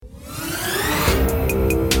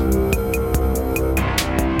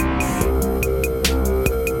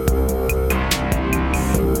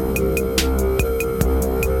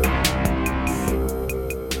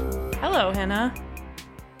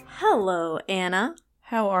Anna.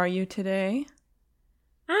 How are you today?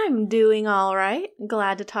 I'm doing all right.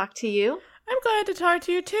 Glad to talk to you. I'm glad to talk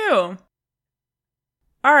to you too.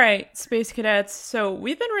 All right, Space Cadets. So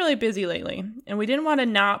we've been really busy lately, and we didn't want to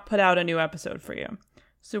not put out a new episode for you.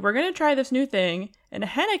 So we're going to try this new thing, and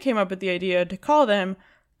Hannah came up with the idea to call them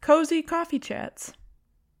Cozy Coffee Chats.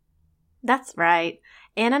 That's right.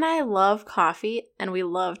 Anna and I love coffee, and we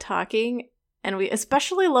love talking, and we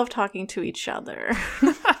especially love talking to each other.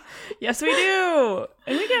 Yes, we do.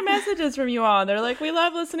 And we get messages from you all. They're like, we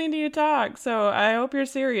love listening to you talk. So I hope you're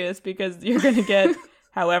serious because you're going to get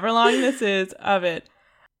however long this is of it.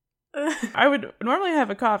 I would normally have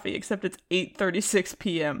a coffee, except it's 8:36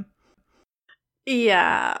 p.m.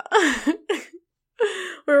 Yeah.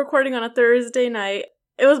 We're recording on a Thursday night.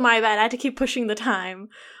 It was my bad. I had to keep pushing the time.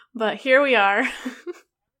 But here we are.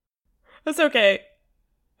 That's okay.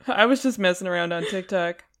 I was just messing around on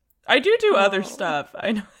TikTok. I do other stuff.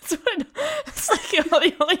 I know it's like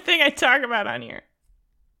the only thing I talk about on here.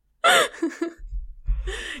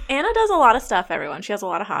 Anna does a lot of stuff, everyone. She has a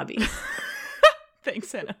lot of hobbies.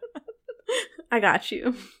 Thanks, Anna. I got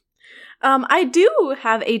you. I do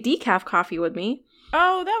have a decaf coffee with me.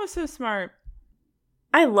 Oh, that was so smart.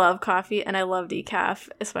 I love coffee and I love decaf,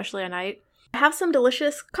 especially at night. I have some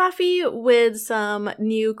delicious coffee with some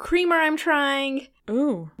new creamer I'm trying.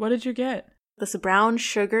 Ooh, what did you get? This brown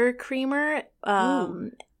sugar creamer,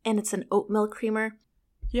 and it's an oat milk creamer.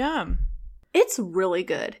 Yum. It's really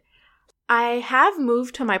good. I have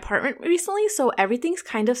moved to my apartment recently, so everything's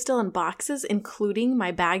kind of still in boxes, including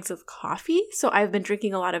my bags of coffee. So I've been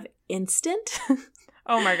drinking a lot of instant.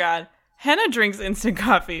 Oh my god. Hannah drinks instant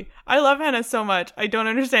coffee. I love Hannah so much. I don't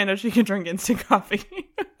understand how she can drink instant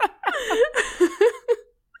coffee.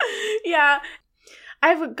 Yeah.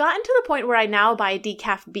 I've gotten to the point where I now buy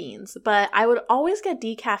decaf beans, but I would always get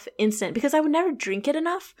decaf instant because I would never drink it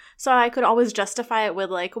enough. So I could always justify it with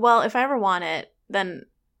like, well, if I ever want it, then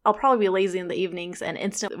I'll probably be lazy in the evenings and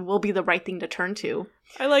instant will be the right thing to turn to.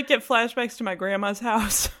 I like get flashbacks to my grandma's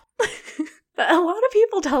house. A lot of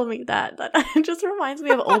people tell me that. It just reminds me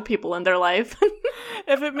of old people in their life.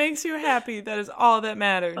 If it makes you happy, that is all that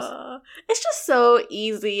matters. It's just so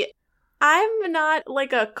easy. I'm not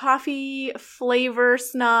like a coffee flavor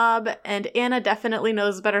snob, and Anna definitely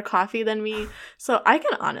knows better coffee than me, so I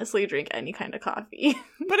can honestly drink any kind of coffee.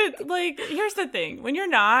 But it, like, here's the thing. When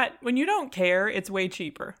you don't care, it's way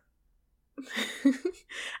cheaper.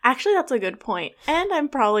 Actually, that's a good point. And I'm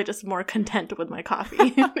probably just more content with my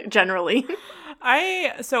coffee, generally.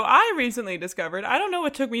 I recently discovered, I don't know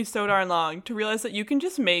what took me so darn long to realize that you can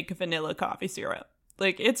just make vanilla coffee syrup.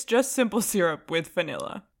 Like, it's just simple syrup with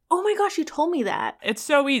vanilla. Oh my gosh, you told me that. It's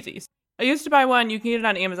so easy. I used to buy one. You can get it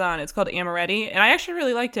on Amazon. It's called Amaretti. And I actually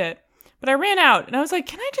really liked it. But I ran out. And I was like,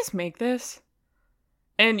 can I just make this?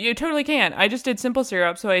 And you totally can. I just did simple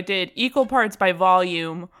syrup. So I did equal parts by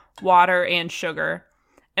volume, water, and sugar.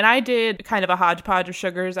 And I did kind of a hodgepodge of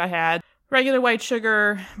sugars. I had regular white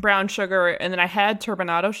sugar, brown sugar, and then I had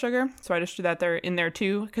turbinado sugar. So I just threw that in there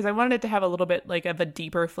too. Because I wanted it to have a little bit like of a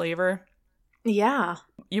deeper flavor. Yeah.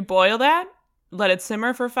 You boil that. Let it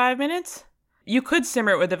simmer for 5 minutes. You could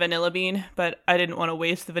simmer it with a vanilla bean, but I didn't want to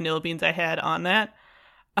waste the vanilla beans I had on that.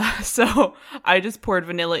 So I just poured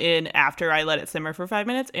vanilla in after I let it simmer for 5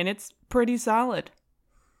 minutes, and it's pretty solid.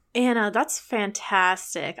 Anna, that's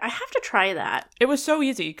fantastic. I have to try that. It was so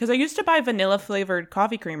easy, because I used to buy vanilla-flavored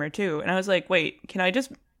coffee creamer, too. And I was like, wait, can I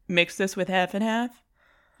just mix this with half and half?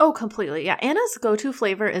 Oh, completely. Yeah, Anna's go-to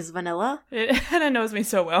flavor is vanilla. Hannah knows me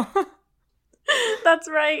so well. That's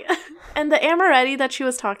right. And the Amaretti that she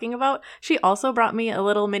was talking about, she also brought me a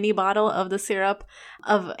little mini bottle of the syrup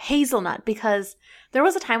of hazelnut because there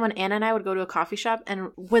was a time when Anna and I would go to a coffee shop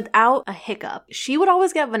and without a hiccup, she would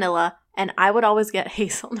always get vanilla and I would always get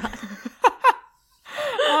hazelnut.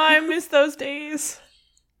 Oh, I miss those days.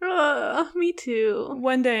 Me too.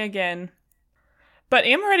 One day again. But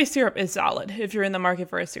Amaretti syrup is solid if you're in the market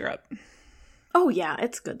for a syrup. Oh yeah,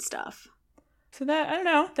 it's good stuff. So that, I don't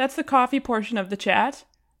know, that's the coffee portion of the chat.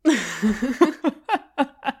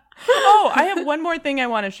 Oh, I have one more thing I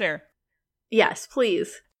want to share. Yes,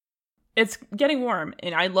 please. It's getting warm,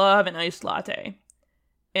 and I love an iced latte.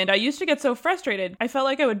 And I used to get so frustrated. I felt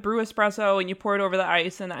like I would brew espresso, and you pour it over the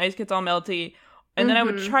ice, and the ice gets all melty. And then I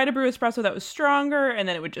would try to brew espresso that was stronger, and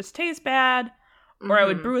then it would just taste bad. Or I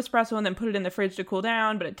would brew espresso and then put it in the fridge to cool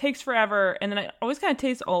down, but it takes forever. And then it always kind of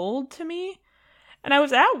tastes old to me. And I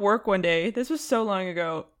was at work one day, this was so long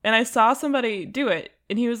ago, and I saw somebody do it.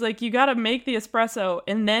 And he was like, you gotta make the espresso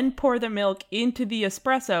and then pour the milk into the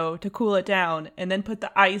espresso to cool it down and then put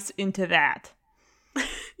the ice into that.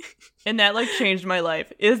 And that, like, changed my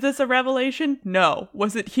life. Is this a revelation? No.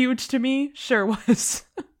 Was it huge to me? Sure was.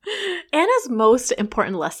 Anna's most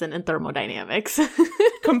important lesson in thermodynamics.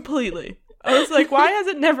 Completely. I was like, why has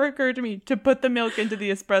it never occurred to me to put the milk into the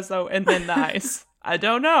espresso and then the ice? I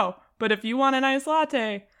don't know. But if you want an iced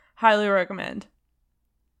latte, highly recommend.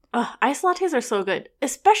 Iced lattes are so good,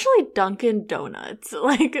 especially Dunkin' Donuts.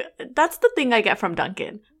 Like, that's the thing I get from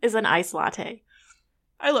Dunkin' is an iced latte.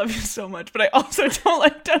 I love you so much, but I also don't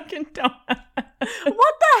like Dunkin' Donuts. What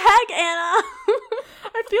the heck, Anna?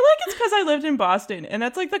 I feel like it's because I lived in Boston, and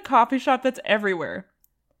that's like the coffee shop that's everywhere.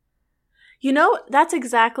 You know, that's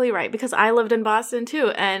exactly right, because I lived in Boston too,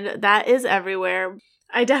 and that is everywhere.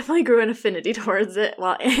 I definitely grew an affinity towards it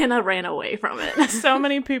while Anna ran away from it. So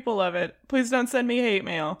many people love it. Please don't send me hate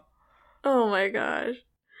mail. Oh my gosh.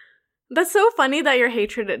 That's so funny that your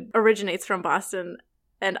hatred originates from Boston.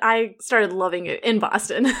 And I started loving it in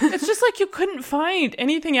Boston. It's just like you couldn't find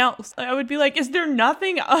anything else. I would be like, is there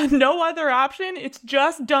nothing, no other option? It's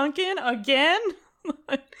just Dunkin' again?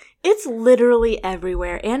 It's literally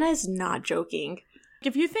everywhere. Anna is not joking.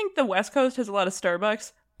 If you think the West Coast has a lot of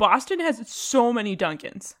Starbucks, Boston has so many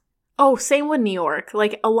Dunkins. Oh, same with New York.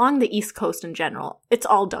 Like, along the East Coast in general. It's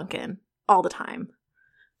all Dunkin'. All the time.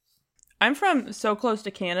 I'm from so close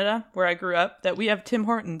to Canada, where I grew up, that we have Tim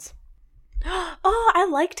Hortons. Oh, I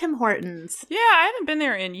like Tim Hortons. Yeah, I haven't been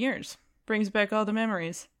there in years. Brings back all the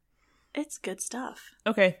memories. It's good stuff.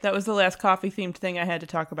 Okay, that was the last coffee-themed thing I had to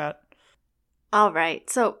talk about. All right.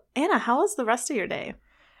 So, Anna, how was the rest of your day?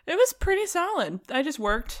 It was pretty solid. I just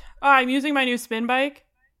worked. I'm using my new spin bike.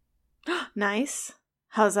 Nice.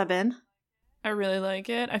 How's that been? I really like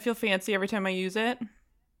it. I feel fancy every time I use it.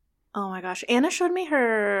 Oh my gosh. Anna showed me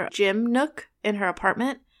her gym nook in her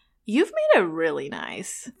apartment. You've made it really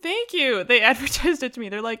nice. Thank you. They advertised it to me.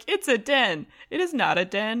 They're like, it's a den. It is not a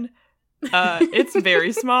den. It's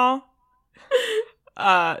very small.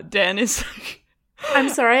 Den is like... I'm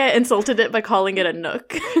sorry I insulted it by calling it a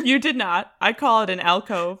nook. You did not. I call it an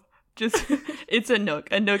alcove. Just, it's a nook.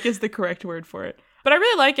 A nook is the correct word for it. But I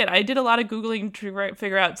really like it. I did a lot of Googling to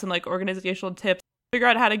figure out some like organizational tips. Figure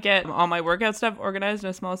out how to get all my workout stuff organized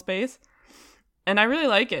in a small space. And I really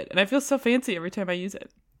like it. And I feel so fancy every time I use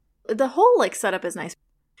it. The whole like setup is nice.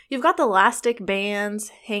 You've got the elastic bands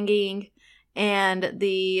hanging and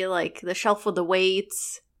the shelf with the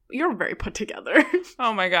weights. You're very put together.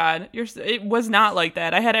 Oh my god. It was not like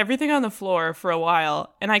that. I had everything on the floor for a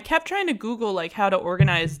while, and I kept trying to Google like how to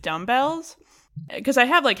organize dumbbells because I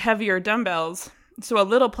have like heavier dumbbells. So a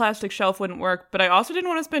little plastic shelf wouldn't work, but I also didn't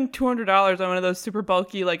want to spend $200 on one of those super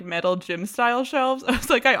bulky like metal gym style shelves. I was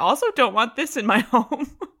like, I also don't want this in my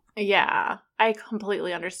home. Yeah, I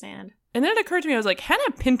completely understand. And then it occurred to me, I was like,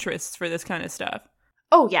 Hannah Pinterests for this kind of stuff.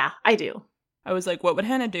 Oh yeah, I do. I was like, what would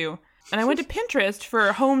Hannah do? And I went to Pinterest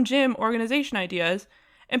for home gym organization ideas.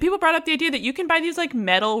 And people brought up the idea that you can buy these like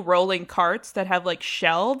metal rolling carts that have like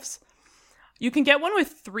shelves. You can get one with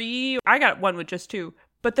 3. I got one with just 2.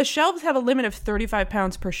 But the shelves have a limit of 35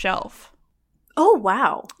 pounds per shelf. Oh,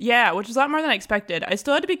 wow. Yeah, which is a lot more than I expected. I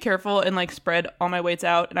still had to be careful and like spread all my weights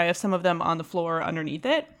out. And I have some of them on the floor underneath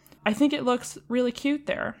it. I think it looks really cute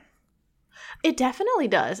there. It definitely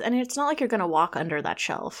does. And it's not like you're going to walk under that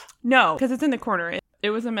shelf. No, because it's in the corner. It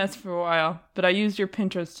was a mess for a while, but I used your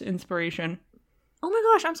Pinterest inspiration. Oh my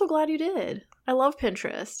gosh, I'm so glad you did. I love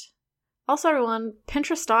Pinterest. Also, everyone,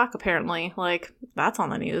 Pinterest stock, apparently. Like, that's on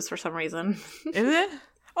the news for some reason. Is it?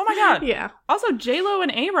 Oh my god. Yeah. Also, J-Lo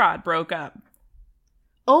and A-Rod broke up.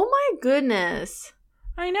 Oh my goodness.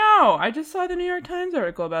 I know. I just saw the New York Times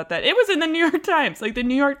article about that. It was in the New York Times. Like, the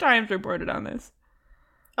New York Times reported on this.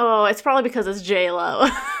 Oh, it's probably because it's J-Lo.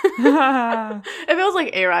 If it was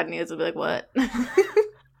like A-Rod news, I'd be like, what?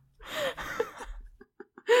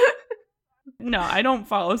 No, I don't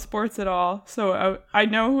follow sports at all. So I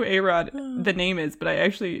know who A-Rod, the name is, but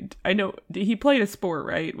I know he played a sport,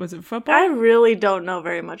 right? Was it football? I really don't know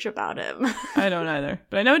very much about him. I don't either.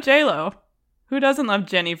 But I know J-Lo. Who doesn't love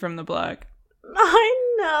Jenny from the Block?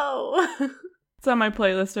 I know. It's on my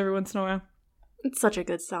playlist every once in a while. It's such a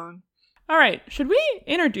good song. All right, should we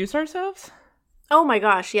introduce ourselves? Oh my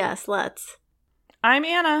gosh, yes, let's. I'm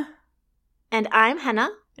Anna. And I'm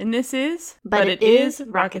Hannah. And this is... But it is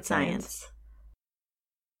Rocket Science.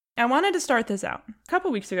 I wanted to start this out. A couple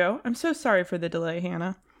weeks ago, I'm so sorry for the delay,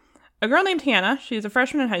 Hannah. A girl named Hannah, she's a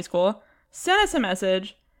freshman in high school, sent us a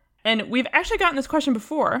message, and we've actually gotten this question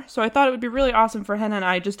before, so I thought it would be really awesome for Hannah and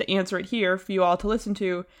I just to answer it here for you all to listen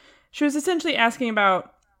to. She was essentially asking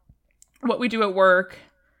about what we do at work,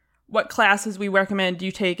 what classes we recommend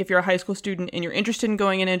you take if you're a high school student and you're interested in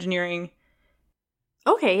going in engineering.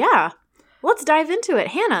 Okay, yeah. Let's dive into it.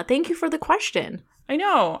 Hannah, thank you for the question. I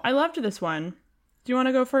know. I loved this one. Do you want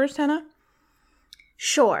to go first, Hannah?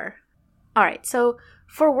 Sure. All right. So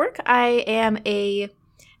for work, I am a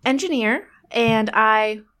engineer, and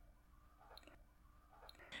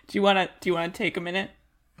Do you want to take a minute?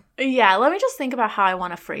 Yeah, let me just think about how I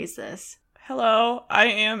want to phrase this. Hello, I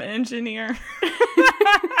am engineer.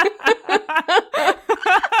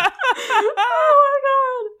 Oh my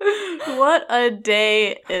god. What a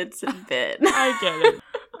day it's been. I get it.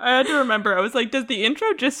 I had to remember. I was like, does the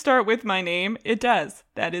intro just start with my name? It does.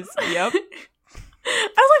 That is, yep.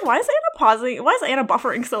 I was like, why is Anna pausing? Why is Anna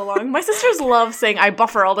buffering so long? My sisters love saying I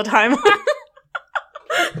buffer all the time.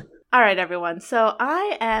 All right, everyone. So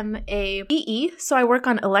I am a EE, so I work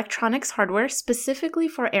on electronics hardware specifically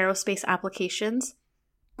for aerospace applications.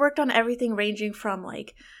 Worked on everything ranging from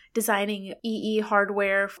like designing EE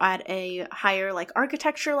hardware at a higher like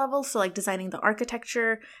architecture level, so like designing the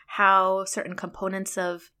architecture, how certain components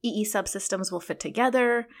of EE subsystems will fit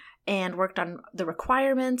together, and worked on the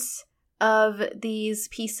requirements of these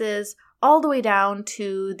pieces all the way down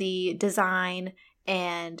to the design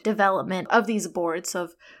and development of these boards,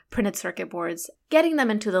 of printed circuit boards, getting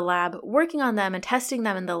them into the lab, working on them and testing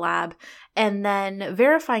them in the lab, and then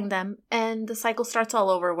verifying them. And the cycle starts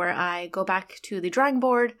all over where I go back to the drawing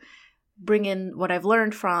board, bring in what I've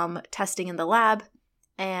learned from testing in the lab,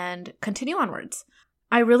 and continue onwards.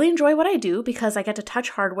 I really enjoy what I do because I get to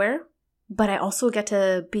touch hardware, but I also get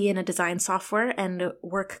to be in a design software and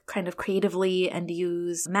work kind of creatively and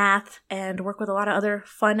use math and work with a lot of other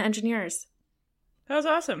fun engineers. That was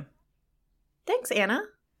awesome. Thanks, Anna.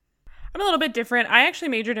 I'm a little bit different. I actually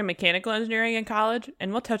majored in mechanical engineering in college,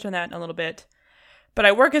 and we'll touch on that in a little bit. But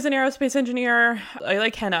I work as an aerospace engineer. I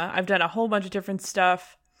like Hannah. I've done a whole bunch of different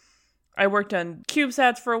stuff. I worked on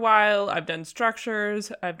CubeSats for a while. I've done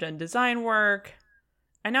structures. I've done design work.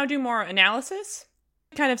 I now do more analysis,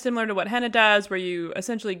 kind of similar to what Hannah does, where you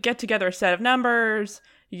essentially get together a set of numbers,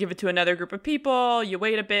 you give it to another group of people, you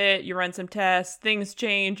wait a bit, you run some tests, things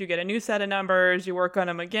change, you get a new set of numbers, you work on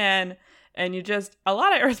them again, and a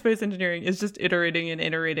lot of aerospace engineering is just iterating and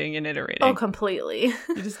iterating and iterating. Oh, completely.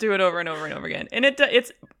 You just do it over and over and over again. And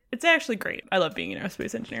it's actually great. I love being an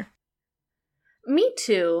aerospace engineer. Me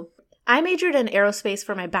too. I majored in aerospace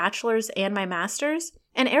for my bachelor's and my master's,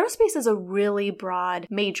 and aerospace is a really broad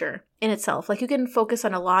major in itself. Like, you can focus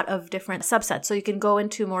on a lot of different subsets. So you can go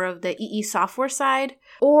into more of the EE software side,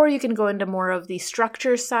 or you can go into more of the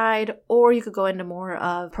structure side, or you could go into more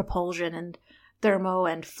of propulsion and thermo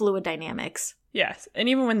and fluid dynamics. Yes, and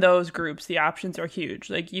even when those groups, the options are huge.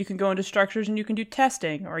 Like, you can go into structures and you can do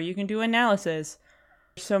testing, or you can do analysis.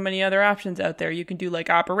 There's so many other options out there. You can do like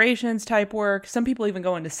operations type work. Some people even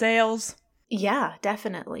go into sales. Yeah,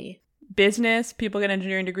 definitely. Business. People get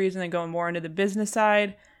engineering degrees and then go more into the business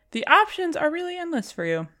side. The options are really endless for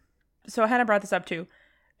you. So Hannah brought this up too.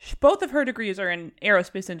 Both of her degrees are in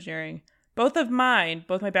aerospace engineering. Both my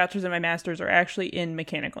bachelor's and my master's are actually in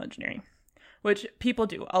mechanical engineering, which people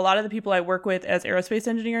do. A lot of the people I work with as aerospace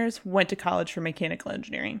engineers went to college for mechanical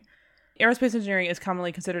engineering. Aerospace engineering is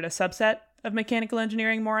commonly considered a subset of mechanical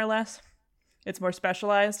engineering, more or less. It's more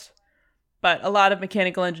specialized, but a lot of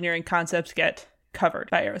mechanical engineering concepts get covered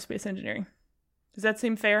by aerospace engineering. Does that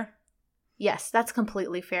seem fair? Yes, that's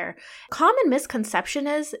completely fair. Common misconception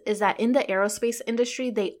is that in the aerospace industry,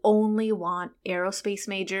 they only want aerospace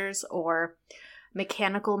majors or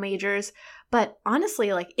mechanical majors. But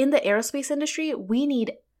honestly, like, in the aerospace industry, we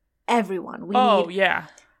need everyone. We need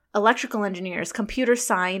electrical engineers, computer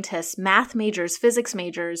scientists, math majors, physics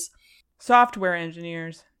majors. Software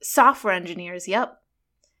engineers. Software engineers, yep.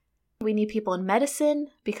 We need people in medicine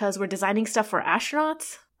because we're designing stuff for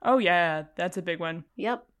astronauts. Oh, yeah, that's a big one.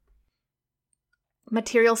 Yep.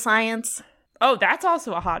 Material science. Oh, that's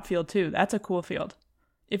also a hot field, too. That's a cool field.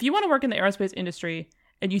 If you want to work in the aerospace industry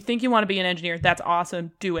and you think you want to be an engineer, that's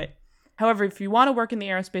awesome. Do it. However, if you want to work in the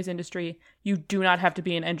aerospace industry, you do not have to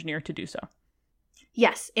be an engineer to do so.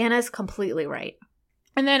 Yes, Anna's completely right.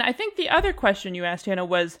 And then I think the other question you asked, Hannah,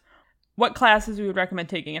 was what classes we would recommend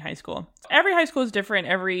taking in high school. Every high school is different.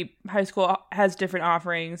 Every high school has different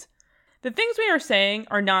offerings. The things we are saying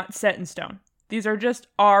are not set in stone. These are just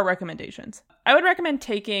our recommendations. I would recommend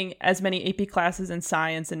taking as many AP classes in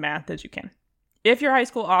science and math as you can. If your high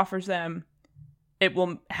school offers them, it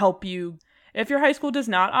will help you. If your high school does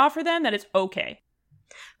not offer them, that is okay.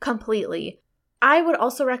 Completely. I would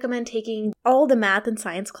also recommend taking all the math and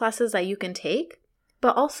science classes that you can take,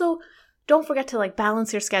 but also don't forget to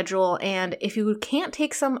balance your schedule. And if you can't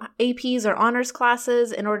take some APs or honors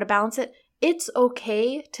classes in order to balance it, it's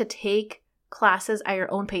okay to take classes at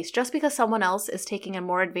your own pace. Just because someone else is taking a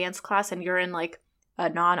more advanced class and you're in a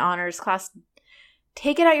non-honors class,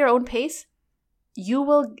 take it at your own pace. you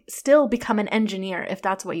will still become an engineer if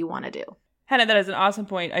that's what you want to do. Hannah, that is an awesome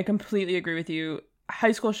point. I completely agree with you.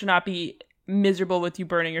 High school should not be miserable with you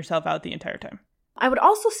burning yourself out the entire time. I would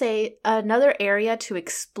also say another area to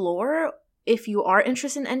explore if you are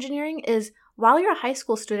interested in engineering is while you're a high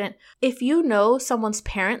school student, if you know someone's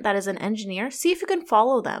parent that is an engineer, see if you can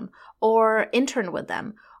follow them or intern with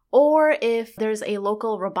them. Or if there's a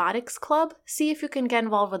local robotics club, see if you can get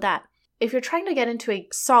involved with that. If you're trying to get into a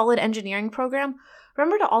solid engineering program,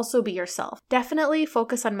 remember to also be yourself. Definitely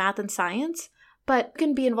focus on math and science, but you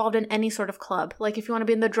can be involved in any sort of club. Like if you want to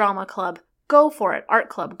be in the drama club, go for it. Art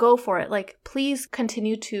club, go for it. Like please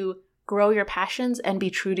continue to grow your passions and be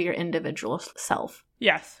true to your individual self.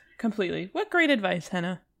 Yes, completely. What great advice,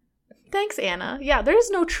 Hannah. Thanks, Anna. Yeah, there's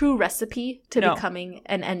no true recipe to becoming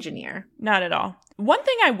an engineer. Not at all. One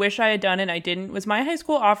thing I wish I had done and I didn't was my high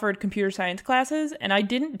school offered computer science classes and I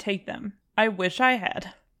didn't take them. I wish I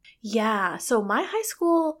had. Yeah, so my high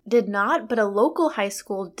school did not, but a local high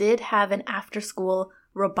school did have an after-school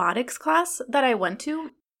robotics class that I went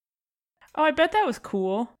to. Oh, I bet that was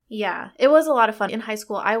cool. Yeah, it was a lot of fun. In high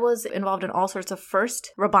school, I was involved in all sorts of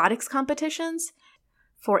FIRST robotics competitions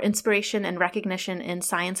for inspiration and recognition in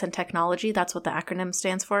science and technology. That's what the acronym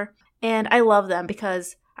stands for. And I love them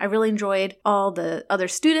because I really enjoyed all the other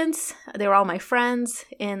students. They were all my friends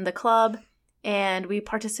in the club. And we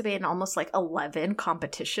participated in almost like 11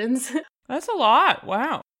 competitions. That's a lot.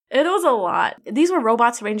 Wow. It was a lot. These were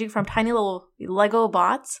robots ranging from tiny little Lego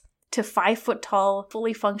bots to 5-foot tall,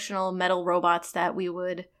 fully functional metal robots that we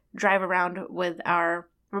would drive around with our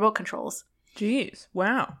remote controls. Jeez.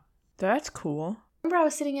 Wow. That's cool. I remember I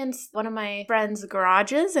was sitting in one of my friends'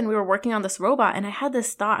 garages and we were working on this robot and I had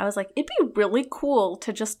this thought. I was like, it'd be really cool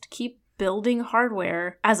to just keep building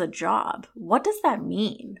hardware as a job. What does that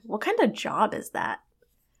mean? What kind of job is that?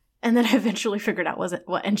 And then I eventually figured out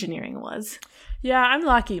what engineering was. Yeah, I'm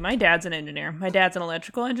lucky. My dad's an engineer. My dad's an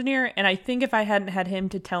electrical engineer. And I think if I hadn't had him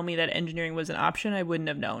to tell me that engineering was an option, I wouldn't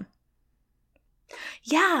have known.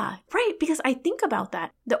 Yeah, right. Because I think about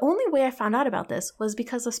that. The only way I found out about this was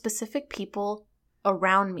because of specific people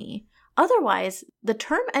around me. Otherwise, the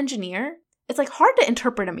term engineer, it's like hard to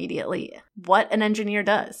interpret immediately what an engineer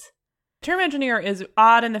does. Term engineer is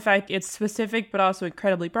odd in the fact it's specific but also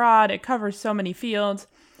incredibly broad. It covers so many fields.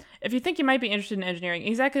 If you think you might be interested in engineering,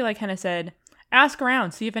 exactly like Hannah said, ask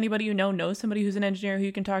around. See if anybody you know knows somebody who's an engineer who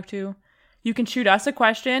you can talk to. You can shoot us a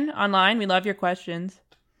question online. We love your questions.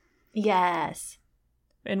 Yes.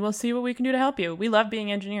 And we'll see what we can do to help you. We love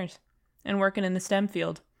being engineers and working in the STEM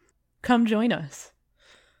field. Come join us.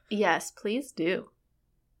 Yes, please do.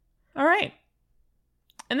 All right.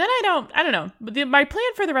 And then I don't know. But my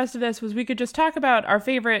plan for the rest of this was we could just talk about our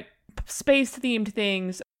favorite space-themed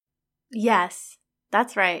things. Yes,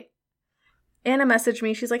 that's right. Anna messaged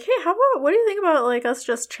me. She's like, hey, what do you think about like us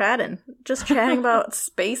just chatting about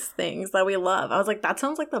space things that we love? I was like, that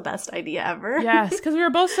sounds like the best idea ever. Yes, because we were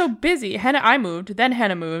both so busy. I moved, then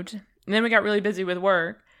Hannah moved, and then we got really busy with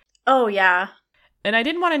work. Oh, yeah. And I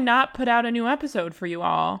didn't want to not put out a new episode for you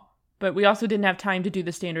all, but we also didn't have time to do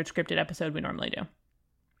the standard scripted episode we normally do.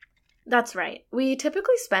 That's right. We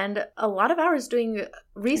typically spend a lot of hours doing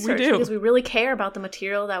research because we really care about the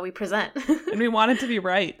material that we present. And we want it to be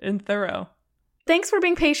right and thorough. Thanks for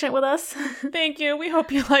being patient with us. Thank you. We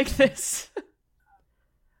hope you like this.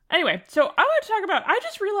 Anyway, so I want to talk about, I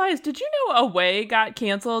just realized, did you know Away got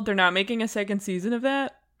canceled? They're not making a second season of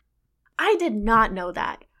that? I did not know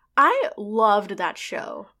that. I loved that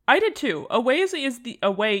show. I did too. Away is the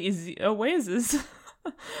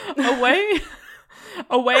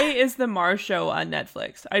Mars show on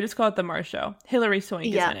Netflix. I just call it the Mars show. Hilary Swank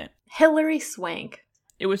is in it. Hilary Swank.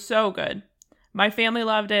 It was so good. My family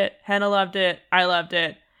loved it. Hannah loved it. I loved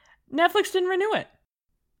it. Netflix didn't renew it.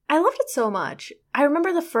 I loved it so much. I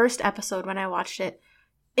remember the first episode when I watched it.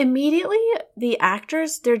 Immediately, the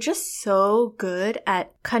actors, they're just so good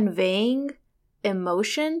at conveying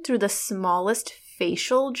emotion through the smallest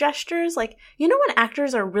facial gestures. Like, you know when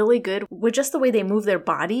actors are really good with just the way they move their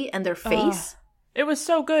body and their face? It was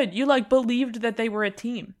so good. You believed that they were a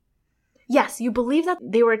team. Yes, you believed that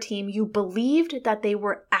they were a team. You believed that they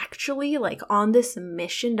were actually on this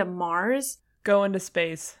mission to Mars. Going to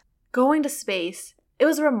space. It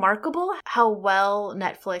was remarkable how well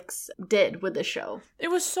Netflix did with the show. It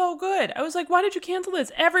was so good. I was like, why did you cancel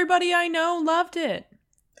this? Everybody I know loved it.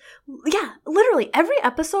 Yeah, literally. Every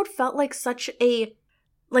episode felt like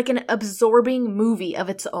an absorbing movie of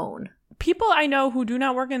its own. People I know who do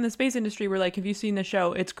not work in the space industry were like, have you seen the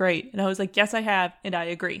show? It's great. And I was like, yes, I have. And I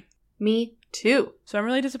agree. Me too. So I'm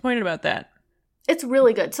really disappointed about that. It's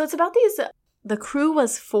really good. So it's about the crew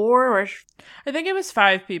was 4 or... I think it was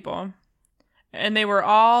 5 people. And they were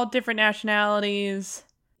all different nationalities.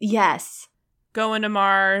 Yes. Going to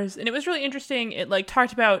Mars. And it was really interesting. It like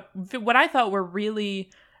talked about what I thought were really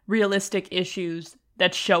realistic issues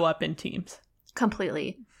that show up in teams.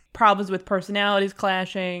 Completely. Problems with personalities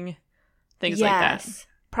clashing, things like that.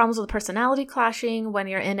 Problems with personality clashing when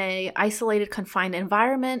you're in a isolated, confined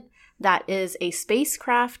environment that is a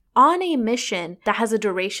spacecraft on a mission that has a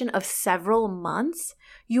duration of several months.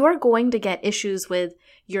 You are going to get issues with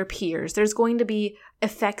your peers. There's going to be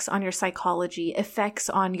effects on your psychology, effects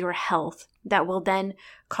on your health that will then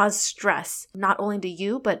cause stress, not only to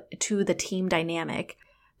you, but to the team dynamic.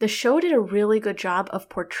 The show did a really good job of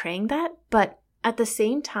portraying that, but at the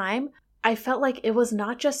same time, I felt like it was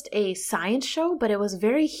not just a science show, but it was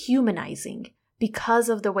very humanizing because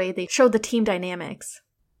of the way they showed the team dynamics.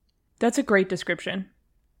 That's a great description.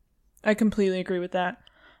 I completely agree with that.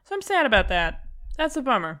 So I'm sad about that. That's a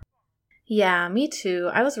bummer. Yeah, me too.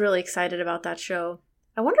 I was really excited about that show.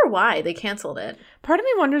 I wonder why they canceled it. Part of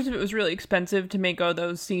me wonders if it was really expensive to make all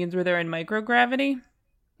those scenes where they're in microgravity.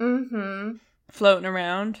 Mm-hmm. Floating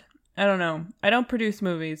around. I don't know. I don't produce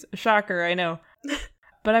movies. Shocker, I know.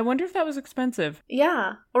 But I wonder if that was expensive.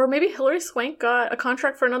 Yeah. Or maybe Hilary Swank got a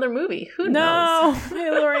contract for another movie. Who knows? No,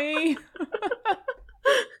 Hilary.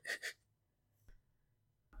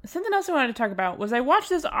 Something else I wanted to talk about was I watched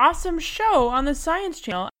this awesome show on the Science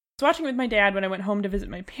Channel. I was watching it with my dad when I went home to visit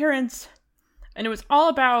my parents. And it was all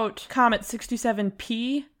about Comet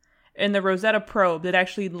 67P and the Rosetta probe that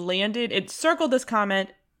actually landed. It circled this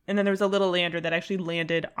comet, and then there was a little lander that actually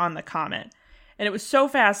landed on the comet. And it was so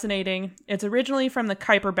fascinating. It's originally from the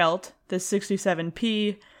Kuiper Belt, the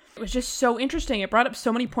 67P. It was just so interesting. It brought up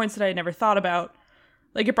so many points that I had never thought about.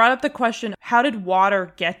 Like, it brought up the question, how did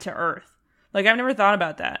water get to Earth? Like, I've never thought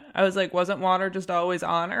about that. I was like, wasn't water just always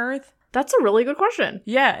on Earth? That's a really good question.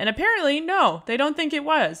 Yeah, and apparently, no, they don't think it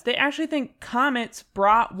was. They actually think comets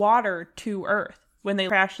brought water to Earth when they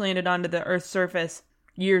crash landed onto the Earth's surface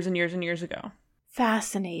years and years and years ago.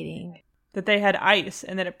 Fascinating. That they had ice,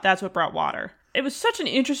 and that that's what brought water. It was such an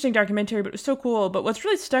interesting documentary, but it was so cool. But what's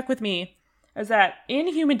really stuck with me is that in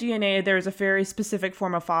human DNA, there is a very specific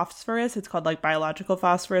form of phosphorus. It's called like biological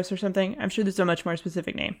phosphorus or something. I'm sure there's a much more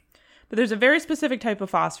specific name. But there's a very specific type of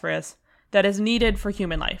phosphorus that is needed for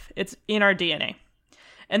human life. It's in our DNA.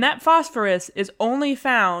 And that phosphorus is only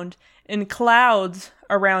found in clouds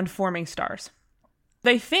around forming stars.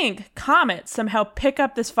 They think comets somehow pick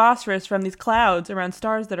up this phosphorus from these clouds around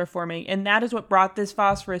stars that are forming, and that is what brought this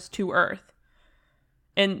phosphorus to Earth.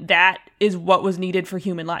 And that is what was needed for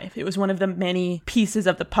human life. It was one of the many pieces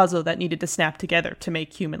of the puzzle that needed to snap together to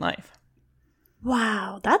make human life.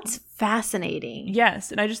 Wow, that's fascinating.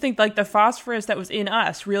 Yes, and I just think like the phosphorus that was in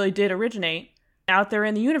us really did originate out there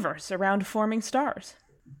in the universe around forming stars.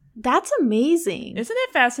 That's amazing. Isn't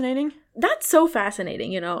it fascinating? That's so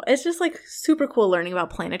fascinating, you know. It's just like super cool learning about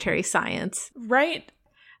planetary science. Right?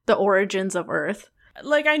 The origins of Earth.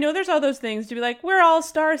 Like, I know there's all those things to be like, we're all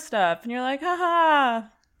star stuff. And you're like, haha,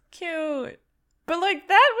 cute. But, like,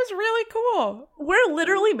 that was really cool. We're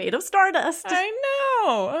literally made of stardust. I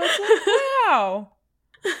know. I was like, wow.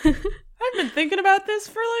 I've been thinking about this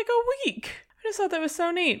for, like, a week. I just thought that was so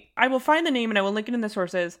neat. I will find the name and I will link it in the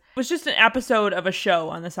sources. It was just an episode of a show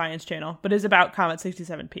on the Science Channel, but is about Comet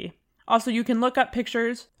 67P. Also, you can look up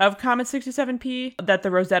pictures of Comet 67P that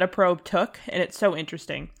the Rosetta probe took, and it's so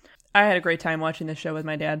interesting. I had a great time watching this show with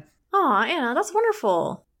my dad. Aw, Anna, that's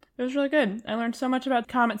wonderful. It was really good. I learned so much about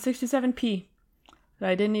Comet 67P that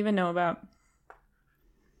I didn't even know about.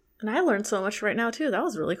 And I learned so much right now, too. That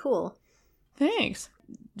was really cool. Thanks.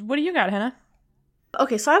 What do you got, Hannah?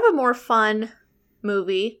 Okay, so I have a more fun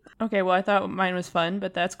movie. Okay, well, I thought mine was fun,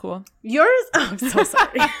 but that's cool. Yours? Oh, I'm so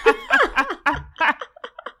sorry.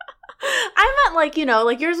 I meant like, you know,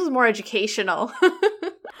 like yours was more educational.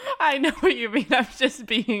 I know what you mean. I'm just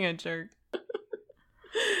being a jerk.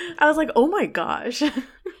 I was like, oh my gosh.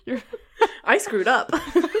 I screwed up.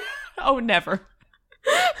 Oh, never.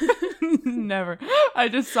 Never. I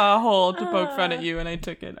just saw a hole to poke fun at you and I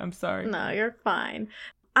took it. I'm sorry. No, you're fine.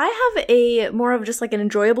 I have a more of just like an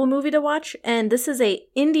enjoyable movie to watch, and this is a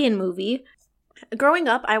Indian movie. Growing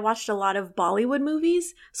up, I watched a lot of Bollywood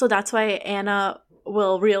movies, so that's why Anna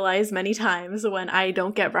will realize many times when I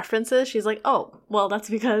don't get references, she's like, oh, well, that's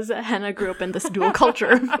because Hannah grew up in this dual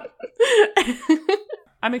culture.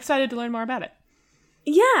 I'm excited to learn more about it.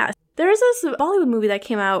 Yeah. There's this Bollywood movie that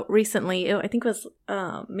came out recently, I think it was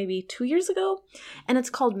maybe 2 years ago, and it's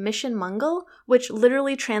called Mission Mangal, which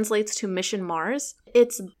literally translates to Mission Mars.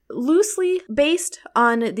 It's loosely based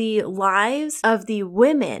on the lives of the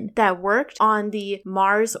women that worked on the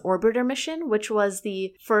Mars Orbiter mission, which was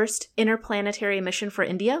the first interplanetary mission for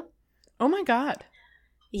India. Oh my God.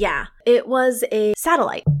 Yeah, it was a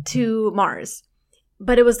satellite to Mars,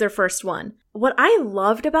 but it was their first one. What I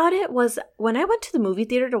loved about it was when I went to the movie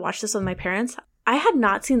theater to watch this with my parents, I had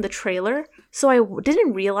not seen the trailer, so I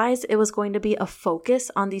didn't realize it was going to be a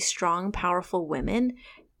focus on these strong, powerful women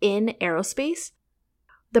in aerospace.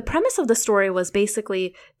 The premise of the story was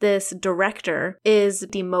basically this director is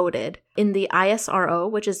demoted in the ISRO,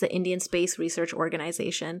 which is the Indian Space Research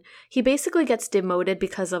Organization. He basically gets demoted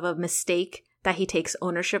because of a mistake that he takes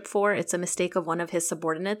ownership for. It's a mistake of one of his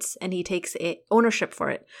subordinates, and he takes ownership for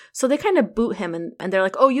it. So they kind of boot him, and they're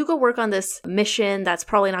like, oh, you go work on this mission that's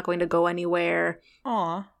probably not going to go anywhere.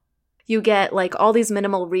 Aw. You get like all these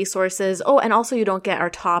minimal resources. Oh, and also you don't get our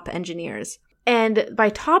top engineers. And by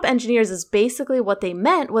top engineers is basically what they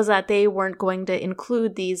meant was that they weren't going to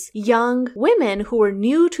include these young women who were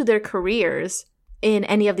new to their careers in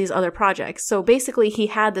any of these other projects. So basically he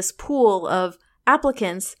had this pool of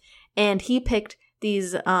applicants and he picked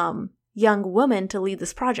these young women to lead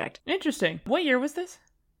this project. Interesting. What year was this?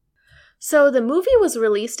 So the movie was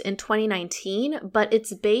released in 2019, but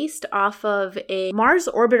it's based off of a Mars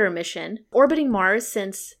orbiter mission orbiting Mars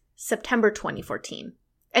since September 2014.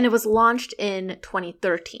 And it was launched in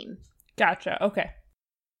 2013. Gotcha. Okay.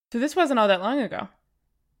 So this wasn't all that long ago.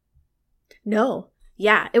 No.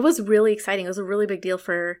 Yeah, it was really exciting. It was a really big deal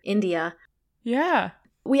for India. Yeah.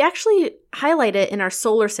 We actually highlight it in our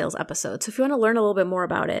solar sails episode. So if you want to learn a little bit more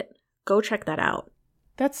about it, go check that out.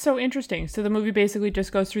 That's so interesting. So the movie basically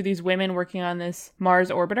just goes through these women working on this Mars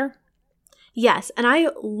orbiter? Yes, and I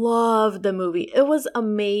loved the movie. It was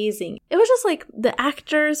amazing. It was just like the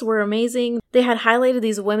actors were amazing. They had highlighted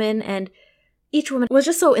these women, and each woman was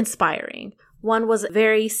just so inspiring. One was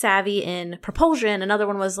very savvy in propulsion. Another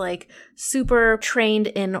one was like super trained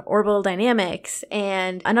in orbital dynamics.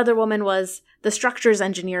 And another woman was the structures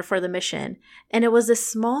engineer for the mission. And it was this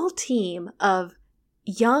small team of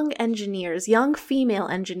young engineers, young female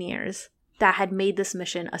engineers that had made this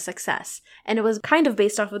mission a success. And it was kind of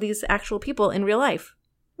based off of these actual people in real life.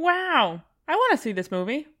 Wow. I want to see this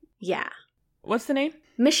movie. Yeah. What's the name?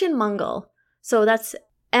 Mission Mangal. So that's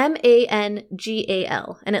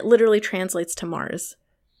Mangal, and it literally translates to Mars.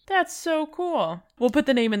 That's so cool. We'll put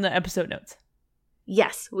the name in the episode notes.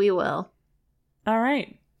 Yes, we will. All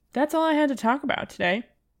right. That's all I had to talk about today.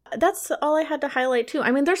 That's all I had to highlight too.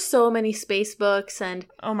 I mean, there's so many space books and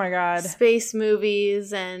oh my God, space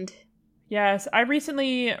movies and... Yes, I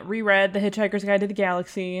recently reread The Hitchhiker's Guide to the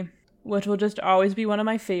Galaxy, which will just always be one of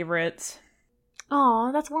my favorites.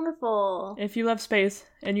 Oh, that's wonderful. If you love space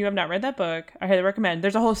and you have not read that book, I highly recommend.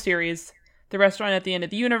 There's a whole series. The Restaurant at the End of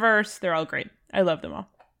the Universe. They're all great. I love them all.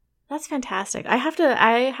 That's fantastic. I have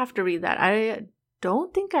to read that. I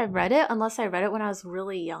don't think I read it unless I read it when I was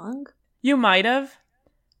really young. You might have,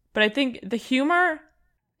 but I think the humor...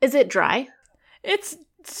 Is it dry? It's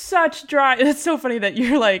such dry. It's so funny that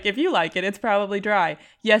you're like, if you like it, it's probably dry.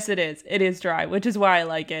 Yes, it is. It is dry, which is why I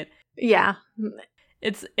like it. Yeah.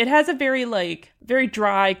 It has a very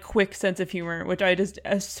dry, quick sense of humor, which I just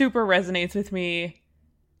super resonates with me.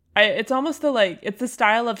 It's almost it's the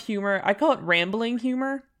style of humor. I call it rambling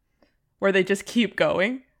humor, where they just keep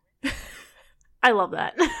going. I love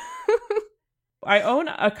that. I own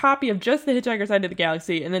a copy of just The Hitchhiker's Guide to the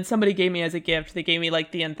Galaxy, and then somebody gave me as a gift. They gave me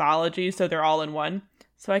the anthology, so they're all in one.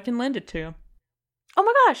 So I can lend it to you. Oh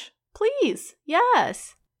my gosh, please.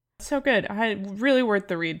 Yes. So good. Really worth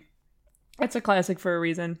the read. It's a classic for a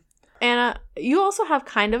reason. Anna, you also have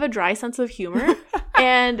kind of a dry sense of humor,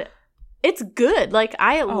 and it's good.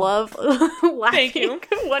 I love laughing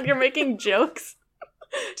when you're making jokes.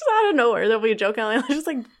 Just out of nowhere, there'll be a joke, and I'll just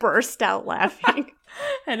burst out laughing.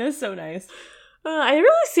 Anna's so nice. I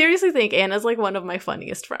really seriously think Anna's one of my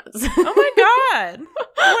funniest friends. Oh my God.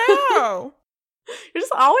 Wow. You're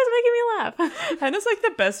just always making me laugh. Anna's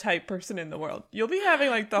the best hype person in the world. You'll be having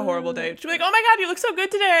the horrible day. She'll be like, oh my God, you look so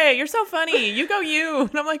good today. You're so funny. You go you.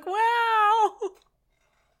 And I'm like, wow.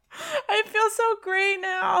 I feel so great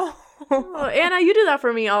now. Oh, Anna, you do that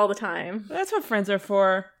for me all the time. That's what friends are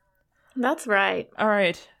for. That's right. All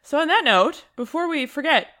right. So on that note, before we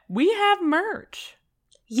forget, we have merch.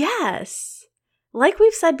 Yes. Like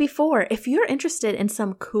we've said before, if you're interested in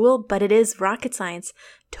some cool, but it is rocket science,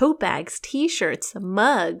 tote bags, t-shirts,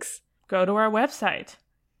 mugs, go to our website.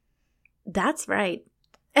 That's right.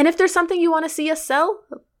 And if there's something you want to see us sell,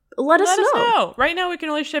 let us know. Right now we can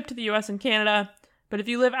only ship to the US and Canada, but if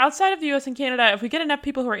you live outside of the US and Canada, if we get enough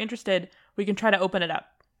people who are interested, we can try to open it up.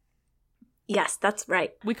 Yes, that's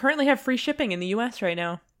right. We currently have free shipping in the US right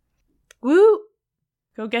now. Woo!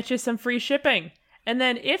 Go get you some free shipping. And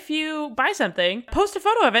then if you buy something, post a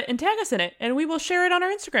photo of it and tag us in it, and we will share it on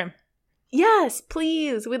our Instagram. Yes,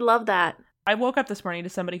 please. We'd love that. I woke up this morning to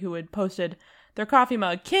somebody who had posted their coffee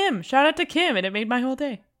mug. Kim, shout out to Kim, and it made my whole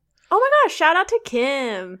day. Oh my gosh, shout out to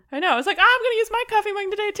Kim. I know. I was like, I'm going to use my coffee mug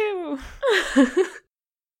today too.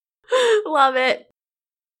 Love it.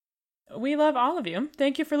 We love all of you.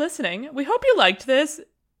 Thank you for listening. We hope you liked this.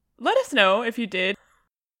 Let us know if you did.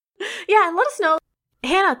 Yeah, and let us know.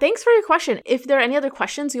 Hannah, thanks for your question. If there are any other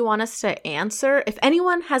questions you want us to answer, if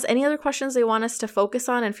anyone has any other questions they want us to focus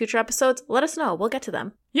on in future episodes, let us know. We'll get to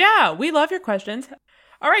them. Yeah, we love your questions.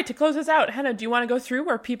 All right, to close us out, Hannah, do you want to go through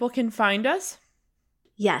where people can find us?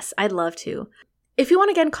 Yes, I'd love to. If you want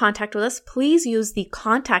to get in contact with us, please use the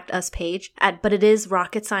Contact Us page at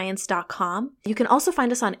butitisrocketscience.com. You can also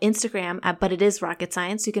find us on Instagram at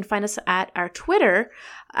butitisrocketscience. You can find us at our Twitter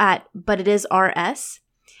at butitisrs.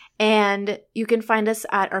 And you can find us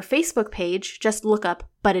at our Facebook page. Just look up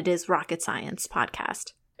But It Is Rocket Science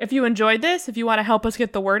Podcast. If you enjoyed this, if you want to help us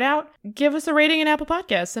get the word out, give us a rating in Apple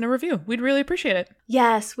Podcasts and a review. We'd really appreciate it.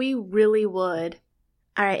 Yes, we really would.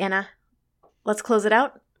 All right, Anna, let's close it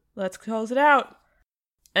out. Let's close it out.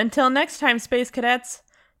 Until next time, Space Cadets.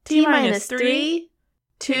 T-3,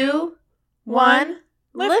 2, 1,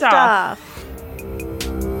 lift off.